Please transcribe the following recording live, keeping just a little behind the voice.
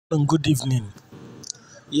And good evening.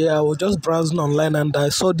 Yeah, I was just browsing online and I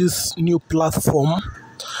saw this new platform,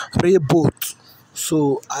 Raybot.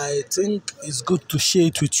 So I think it's good to share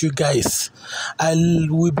it with you guys.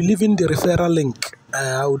 Will be leaving the referral link.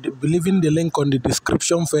 I would be leaving the link on the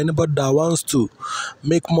description for anybody that wants to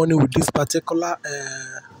make money with this particular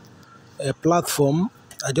platform.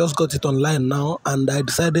 I just got it online now and I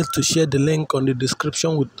decided to share the link on the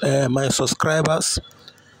description with my subscribers.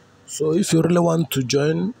 So if you really want to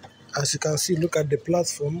join, as you can see, look at the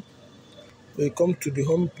platform. You come to the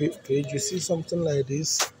home page, you see something like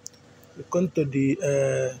this. You come to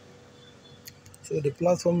so the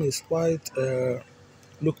platform is quite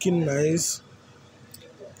looking nice,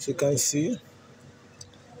 as you can see.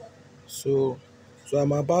 So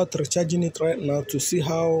I'm about recharging it right now to see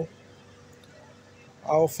how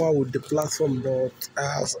far with the platform. But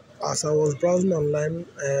as I was browsing online,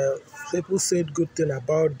 people said good thing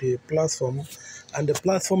about the platform, and the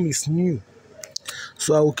platform is new.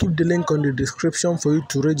 So I will keep the link on the description for you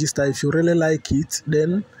to register. If you really like it,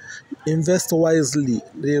 then invest wisely.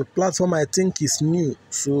 The platform I think is new.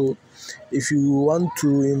 So if you want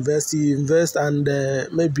to invest, you invest, and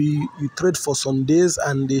maybe you trade for some days.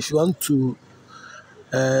 And if you want to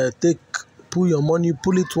pull your money,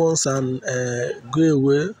 pull it once and go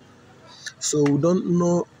away. So we don't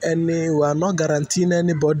know we are not guaranteeing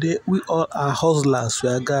anybody. We all are hustlers. We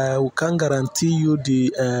can't guarantee you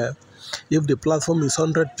if the platform is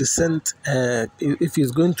 100%, if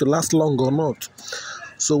it's going to last long or not.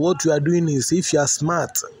 So what we are doing is, if you are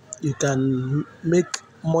smart, you can make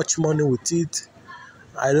much money with it.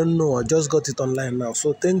 I don't know, I just got it online now.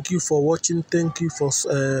 So thank you for watching, thank you for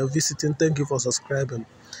visiting, thank you for subscribing.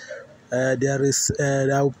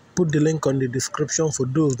 I'll put the link on the description for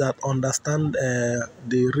those that understand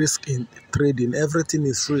the risk in trading. Everything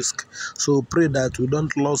is risk, so pray that we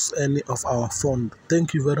don't lose any of our fund.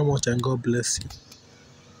 Thank you very much and God bless you.